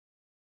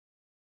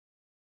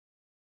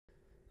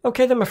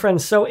Okay then my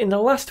friends, so in the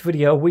last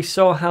video we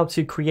saw how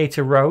to create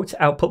a row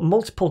to output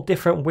multiple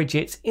different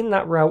widgets in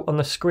that row on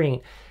the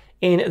screen.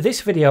 In this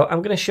video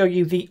I'm going to show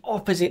you the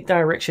opposite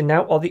direction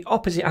now, or the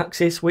opposite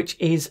axis, which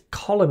is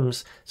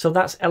columns. So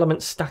that's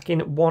elements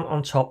stacking one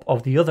on top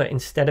of the other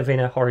instead of in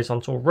a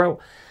horizontal row.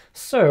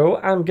 So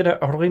I'm going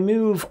to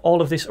remove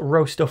all of this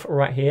row stuff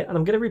right here and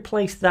I'm going to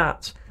replace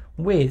that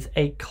with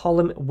a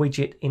column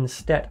widget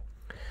instead.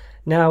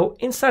 Now,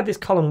 inside this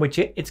column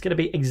widget, it's going to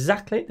be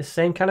exactly the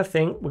same kind of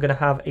thing. We're going to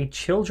have a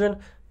children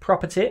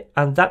property,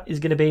 and that is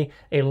going to be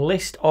a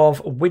list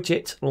of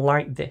widgets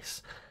like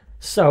this.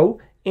 So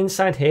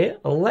inside here,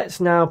 let's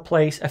now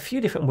place a few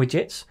different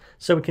widgets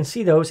so we can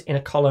see those in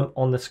a column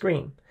on the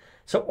screen.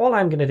 So all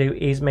I'm going to do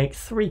is make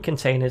 3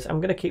 containers.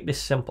 I'm going to keep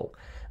this simple.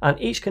 And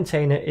each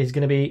container is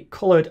going to be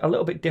colored a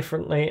little bit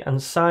differently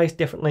and sized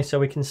differently so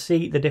we can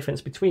see the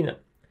difference between them.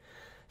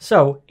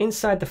 So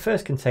inside the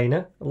first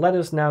container, let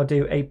us now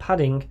do a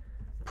padding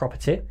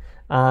property,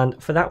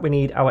 and for that we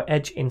need our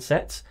edge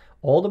insets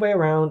all the way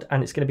around,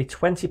 and it's going to be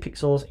 20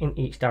 pixels in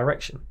each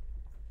direction.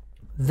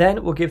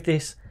 Then we'll give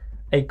this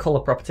a color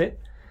property,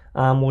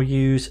 and we'll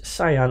use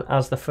cyan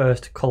as the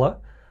first color,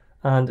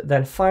 and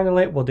then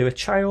finally we'll do a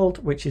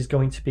child, which is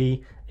going to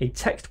be a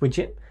text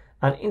widget,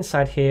 and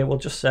inside here we'll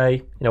just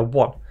say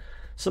 1,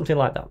 something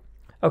like that.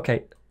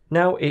 Okay.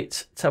 Now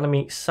it's telling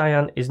me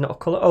cyan is not a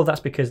color. Oh, that's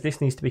because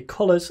this needs to be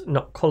colors,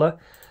 not color.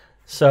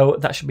 So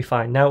that should be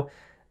fine. Now,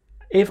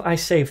 if I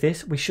save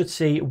this, we should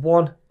see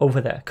 1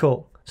 over there.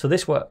 Cool. So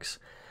this works.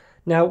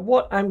 Now,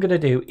 what I'm going to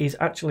do is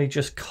actually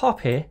just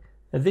copy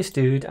this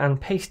dude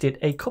and paste it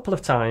a couple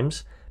of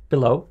times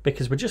below,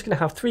 because we're just going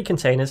to have 3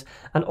 containers.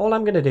 And all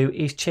I'm going to do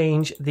is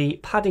change the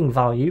padding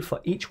value for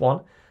each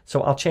one.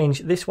 So I'll change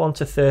this one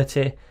to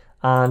 30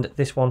 and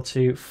this one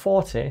to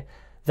 40.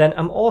 Then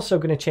I'm also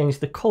going to change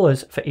the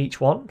colors for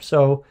each one.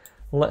 So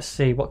let's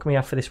see, what can we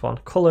have for this one?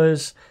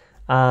 Colors,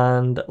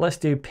 and let's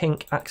do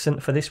pink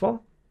accent for this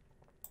one.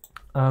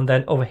 And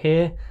then over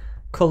here,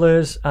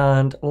 colors,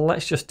 and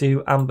let's just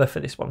do amber for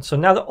this one. So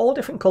now they're all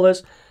different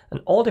colors and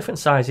all different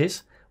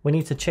sizes. We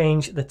need to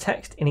change the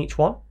text in each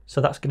one.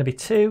 So that's going to be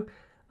 2,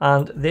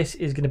 and this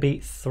is going to be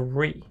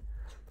 3.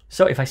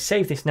 So if I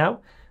save this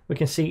now, we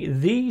can see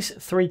these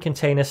 3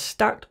 containers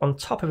stacked on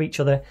top of each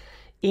other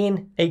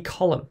in a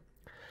column.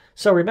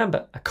 So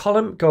remember, a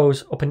column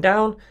goes up and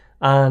down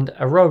and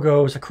a row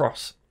goes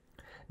across.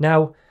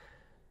 Now,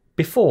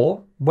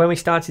 before, when we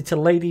started to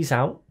lay these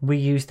out, we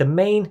used the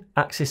main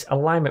axis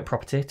alignment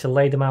property to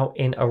lay them out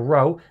in a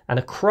row and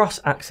a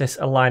cross axis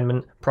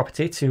alignment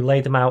property to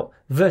lay them out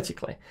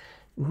vertically.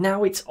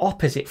 Now it's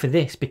opposite for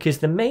this because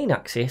the main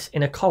axis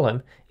in a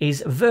column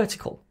is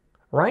vertical,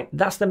 right?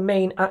 That's the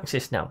main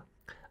axis now.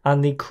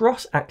 And the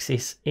cross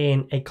axis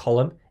in a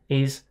column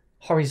is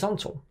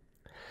horizontal.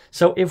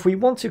 So if we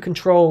want to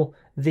control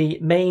the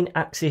main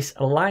axis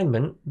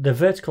alignment, the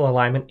vertical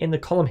alignment in the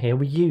column here,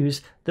 we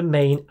use the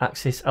main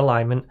axis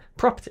alignment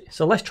property.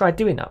 So let's try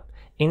doing that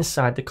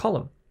inside the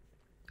column,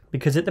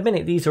 because at the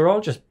minute these are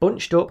all just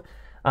bunched up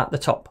at the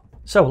top.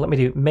 So let me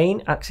do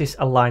main axis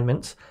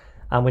alignment,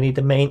 and we need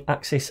the main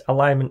axis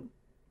alignment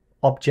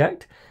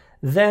object.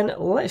 Then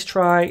let's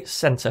try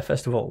center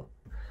first of all.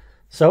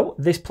 So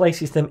this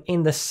places them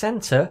in the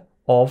center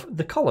of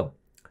the column.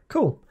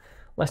 Cool.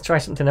 Let's try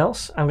something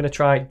else. I'm going to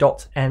try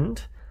dot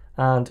end,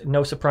 and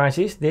no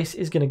surprises, this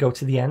is going to go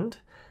to the end.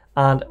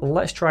 And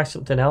let's try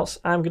something else.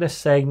 I'm going to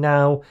say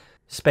now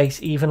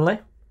space evenly,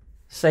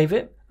 save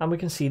it, and we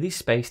can see these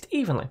spaced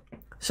evenly.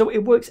 So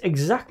it works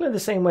exactly the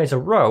same way as a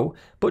row,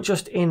 but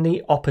just in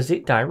the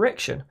opposite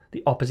direction,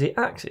 the opposite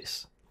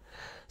axis.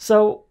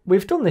 So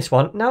we've done this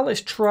one. Now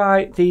let's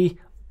try the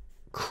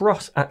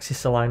cross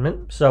axis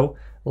alignment. So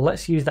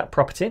let's use that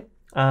property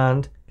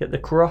and get the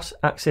cross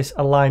axis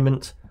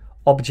alignment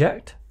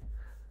object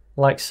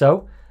like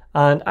so,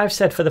 and I've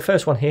said for the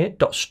first one here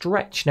dot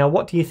stretch. Now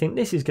what do you think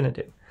this is going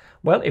to do?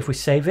 Well, if we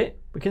save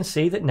it, we can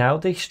see that now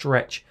they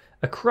stretch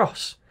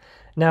across.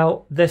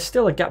 Now there's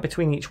still a gap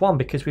between each one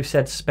because we've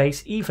said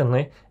space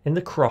evenly in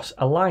the cross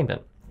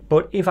alignment,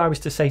 but if I was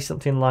to say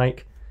something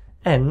like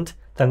end,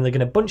 then they're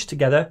going to bunch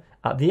together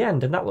at the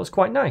end, and that looks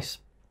quite nice.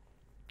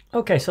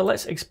 Okay, so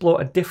let's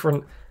explore a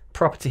different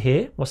property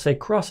here. We'll say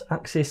cross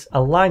axis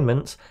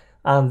alignment,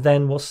 and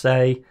then we'll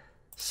say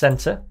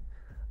center.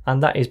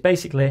 And that is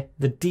basically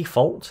the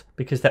default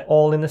because they're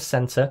all in the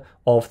center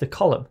of the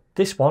column.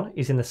 This one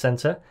is in the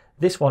center,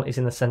 this one is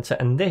in the center,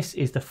 and this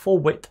is the full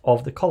width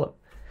of the column.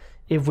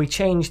 If we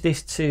change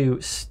this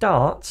to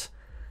start,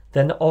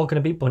 then they're all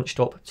going to be bunched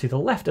up to the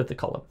left of the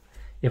column.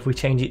 If we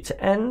change it to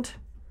end,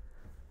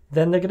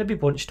 then they're going to be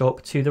bunched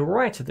up to the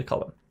right of the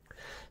column.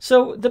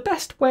 So the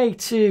best way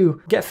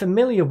to get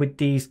familiar with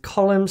these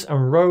columns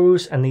and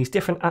rows and these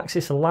different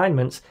axis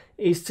alignments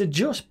is to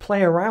just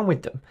play around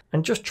with them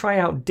and just try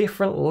out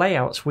different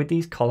layouts with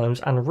these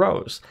columns and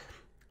rows.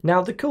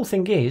 Now the cool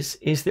thing is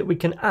that we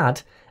can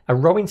add a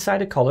row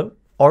inside a column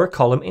or a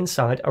column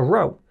inside a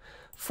row.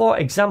 For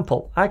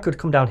example, I could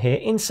come down here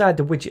inside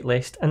the widget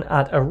list and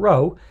add a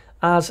row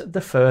as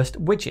the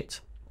first widget.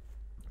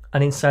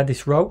 And inside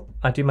this row,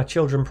 I do my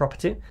children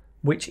property,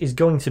 which is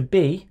going to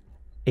be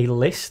a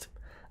list.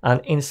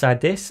 And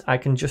inside this, I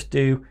can just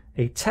do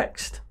a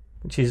text,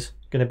 which is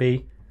going to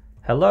be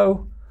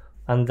hello.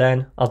 And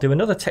then I'll do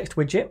another text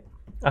widget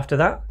after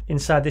that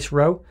inside this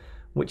row,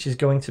 which is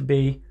going to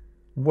be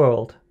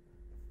world.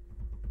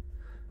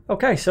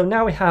 Okay, so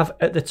now we have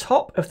at the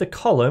top of the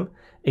column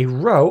a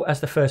row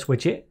as the first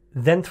widget,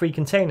 then 3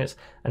 containers.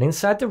 And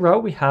inside the row,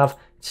 we have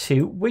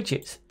 2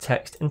 widgets,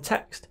 text and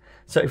text.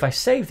 So if I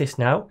save this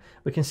now,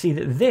 we can see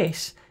that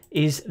this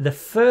is the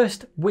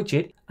first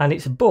widget and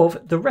it's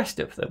above the rest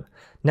of them.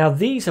 Now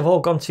these have all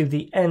gone to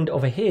the end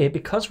over here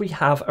because we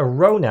have a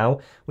row now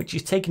which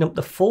is taking up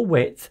the full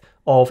width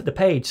of the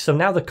page. So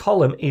now the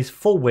column is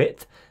full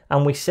width,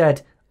 and we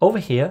said over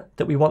here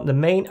that we want the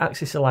main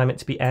axis alignment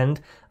to be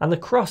end and the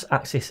cross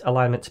axis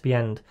alignment to be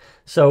end.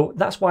 So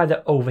that's why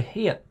they're over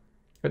here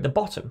at the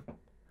bottom.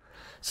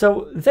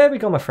 So there we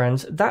go, my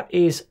friends. That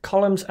is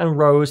columns and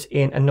rows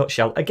in a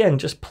nutshell. Again,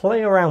 just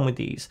play around with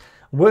these.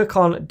 Work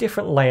on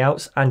different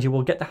layouts and you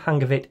will get the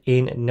hang of it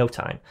in no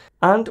time.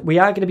 And we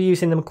are going to be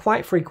using them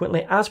quite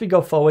frequently as we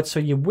go forward, so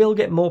you will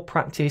get more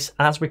practice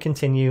as we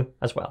continue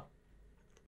as well.